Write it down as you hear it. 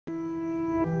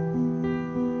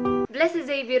Blessed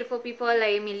day, beautiful people.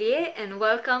 I am Ilie and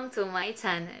welcome to my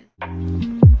channel.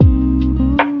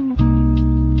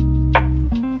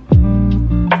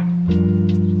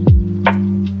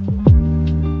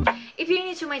 If you're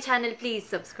new to my channel, please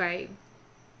subscribe.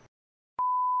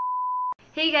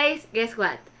 Hey guys, guess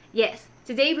what? Yes,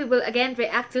 today we will again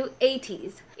react to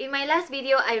ATEEZ. In my last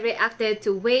video, I reacted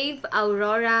to Wave,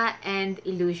 Aurora, and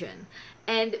Illusion.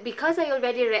 And because I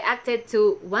already reacted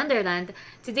to Wonderland,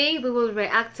 today we will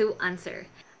react to Answer.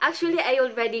 Actually, I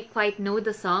already quite know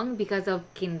the song because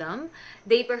of Kingdom.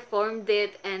 They performed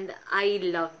it and I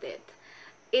loved it.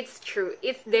 It's true,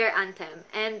 it's their anthem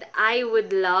and I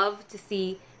would love to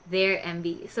see their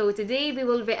MV. So today we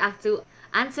will react to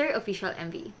Answer official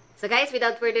MV. So guys,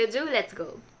 without further ado, let's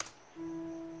go.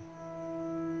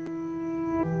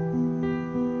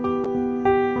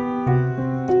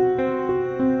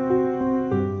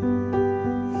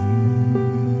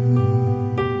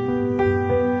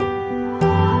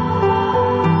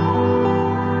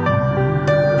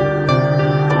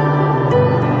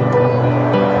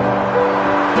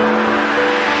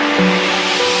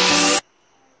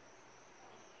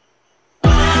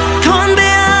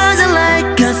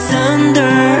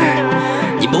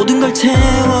 모든 걸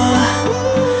채워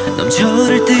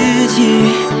넘쳐를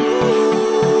뜨지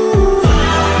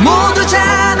모두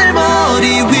자들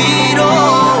머리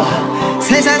위로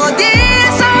세상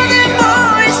어디에서든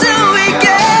보일 수 있게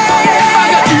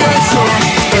I got the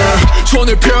answer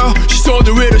손을 펴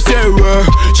시선을 위로 세워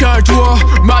잘 두어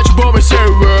마주보면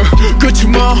세워 끝이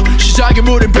뭐 시작의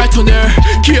물은 뱉어내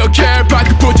기억해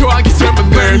발끝부터 안기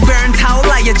설명을 Burn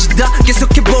타올라야지 더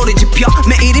계속해버리지 펴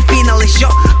매일이 피날레 쇼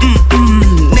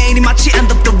내일이 마치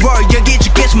end of the world 여기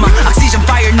죽겠지만 Oxygen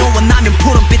fire 노원하면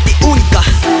푸른빛 띄우니까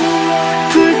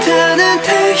불타는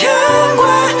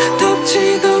태양과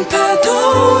덮치던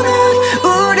파도는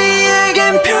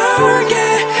우리에겐 별게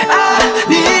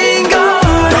아닌걸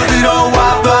더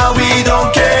들어와봐 we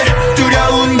don't care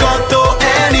두려운 것도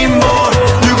anymore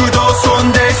누구도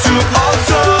손댈 수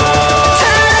없어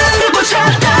다른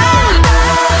곳처럼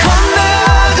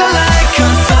건너가 like a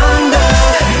thunder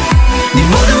네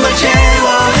모든 걸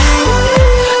채워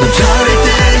넘쳐를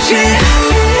뜨지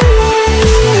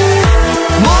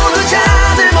모두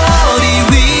자들 머리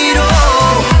위로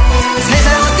세상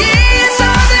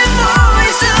어디에서든 보일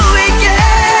수 있게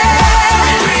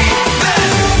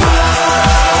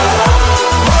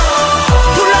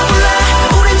불러 불러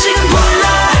우린 지금 불러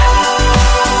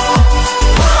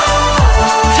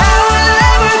타올라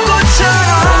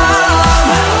불꽃처럼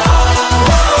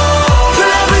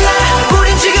불러 불러 우린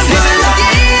지금 세상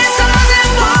어디에서든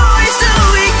보일 수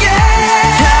있게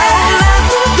타올라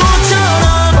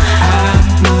불꽃처럼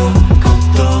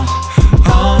아무것도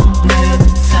없는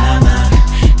사막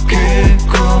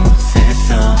그곳에서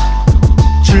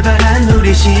출발한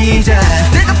우리 시작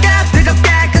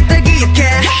뜨겁게 그때 기억해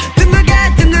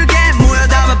둥글게 모여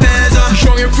담아 빼서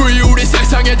형의 free 우리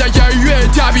세상에다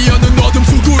야유해 답이 없는 어둠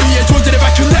속 우리의 존재를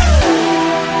밝혀내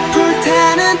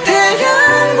불타는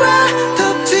태양과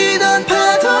덮치던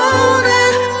파도는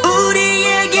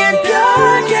우리에겐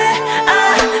별게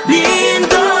아닌걸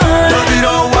더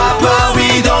들어와봐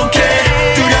we don't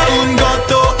care 두려운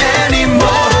것도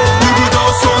anymore 누구도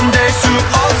손댈 수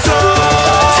없어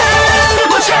다른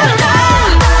곳처럼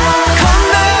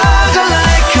건너가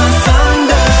like a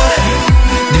thunder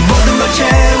네 모든 걸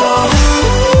채워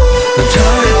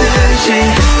넘쳐를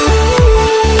뜨지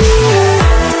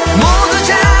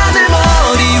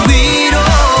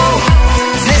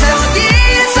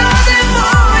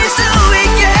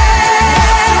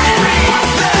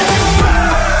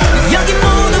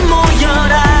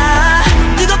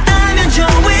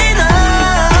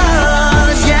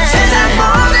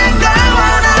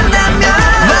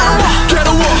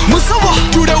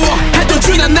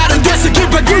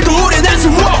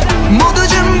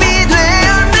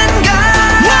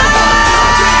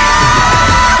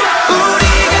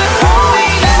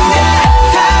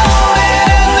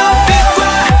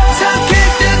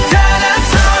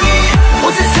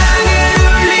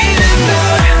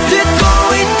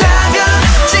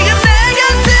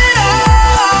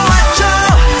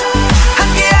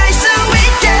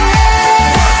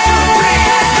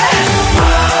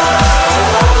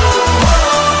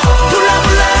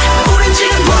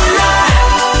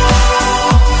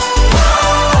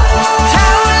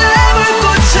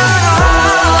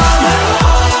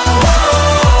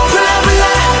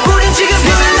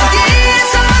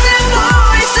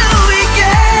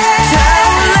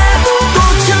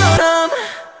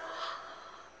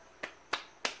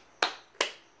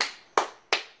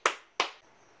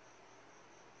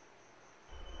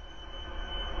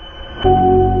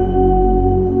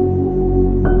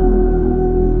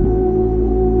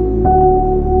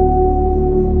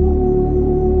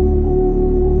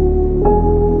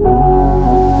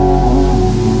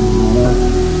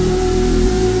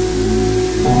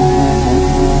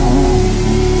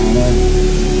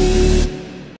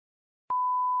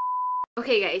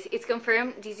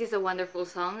confirm, this is a wonderful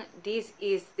song. This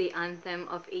is the anthem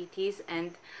of ATEEZ,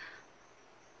 and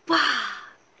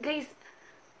guys,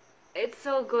 it's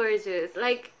so gorgeous.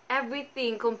 Like,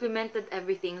 everything complemented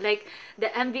everything. Like, the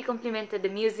MV complemented the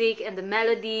music and the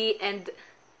melody and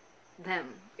them,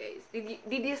 guys.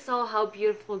 Did you saw how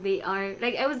beautiful they are?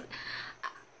 Like, I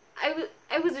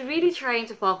was really trying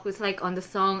to focus like on the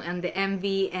song and the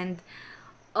MV, and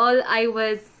all I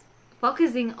was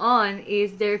focusing on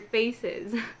is their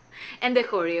faces and the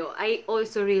choreo. I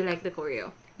also really like the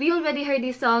choreo. We already heard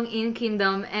this song in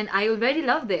Kingdom and I already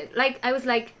loved it. Like, I was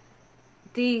like,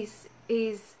 this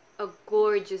is a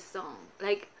gorgeous song.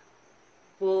 Like,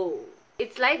 whoa.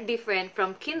 It's like different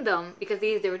from Kingdom because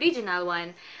this is the original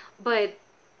one, but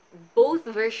both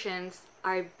versions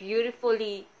are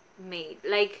beautifully made.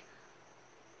 Like,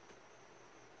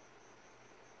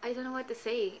 I don't know what to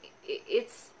say.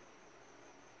 It's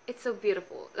so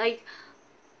beautiful. Like,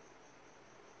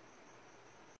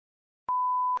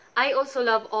 I also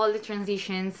love all the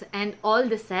transitions and all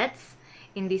the sets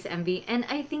in this MV, and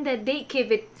I think that they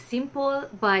keep it simple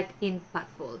but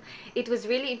impactful. It was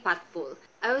really impactful.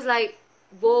 I was like,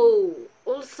 whoa.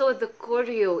 Also, the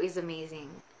choreo is amazing.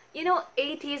 You know,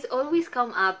 ATEEZ always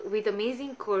come up with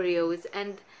amazing choreos,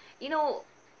 and you know,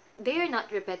 they are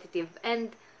not repetitive,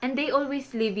 and they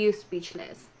always leave you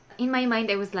speechless. In my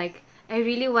mind, I was like, I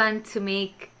really want to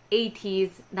make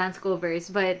ATEEZ dance covers,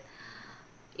 but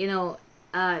you know,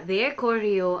 their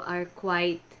choreo are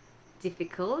quite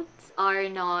difficult, are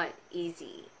not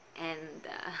easy, and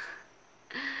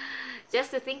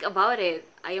just to think about it,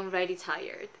 I am already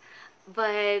tired.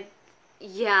 But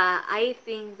yeah, I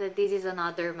think that this is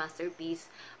another masterpiece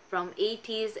from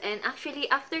ATEEZ, and actually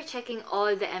after checking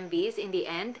all the MVs in the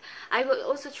end, I will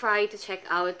also try to check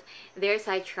out their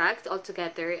side tracks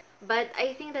altogether. But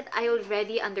I think that I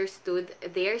already understood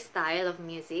their style of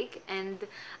music, and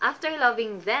after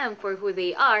loving them for who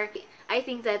they are, I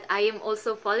think that I am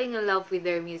also falling in love with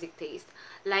their music taste,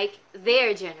 like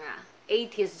their genre,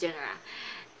 ATEEZ genre.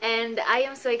 And I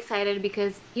am so excited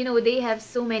because, you know, they have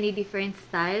so many different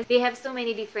styles. They have so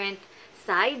many different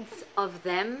sides of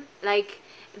them. Like,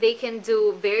 they can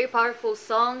do very powerful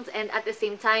songs, and at the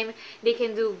same time they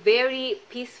can do very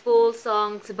peaceful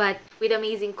songs but with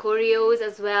amazing choreos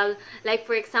as well. Like,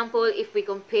 for example, if we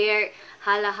compare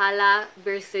Hala Hala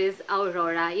versus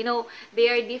Aurora, you know, they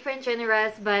are different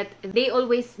genres but they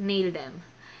always nail them.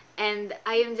 And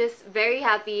I am just very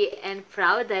happy and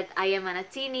proud that I am an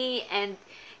ATINY. And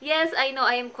yes, I know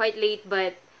I am quite late,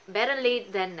 but better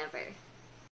late than never.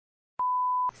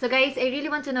 So guys, I really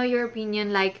want to know your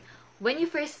opinion. Like, when you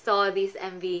first saw this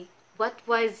MV, what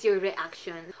was your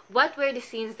reaction? What were the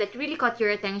scenes that really caught your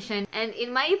attention? And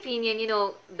in my opinion, you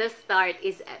know, the start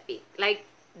is epic. Like,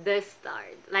 the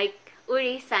start. Like,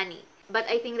 Uri Sani. But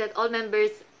I think that all members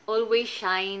always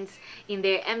shines in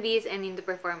their MVs and in the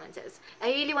performances. I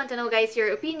really want to know, guys,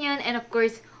 your opinion, and of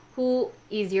course, who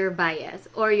is your bias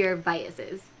or your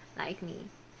biases, like me.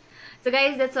 So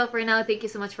guys, that's all for now. Thank you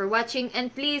so much for watching,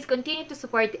 and please continue to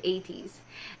support the ATEEZ.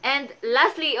 And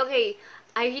lastly, okay,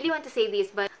 I really want to say this,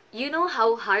 but you know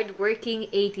how hardworking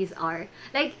ATEEZ are.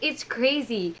 Like, it's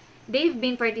crazy. They've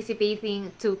been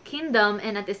participating to Kingdom,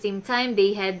 and at the same time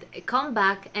they had a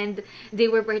comeback, and they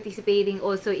were participating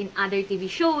also in other TV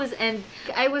shows, and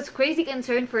I was crazy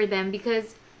concerned for them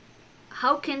because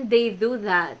how can they do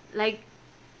that? Like,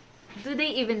 do they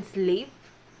even sleep?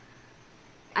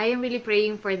 I am really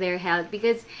praying for their health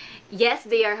because yes,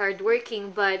 they are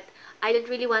hardworking, but I don't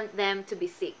really want them to be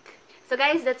sick. So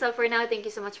guys, that's all for now. Thank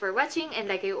you so much for watching, and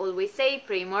like I always say,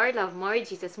 pray more, love more,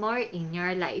 Jesus more in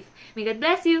your life. May God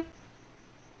bless you!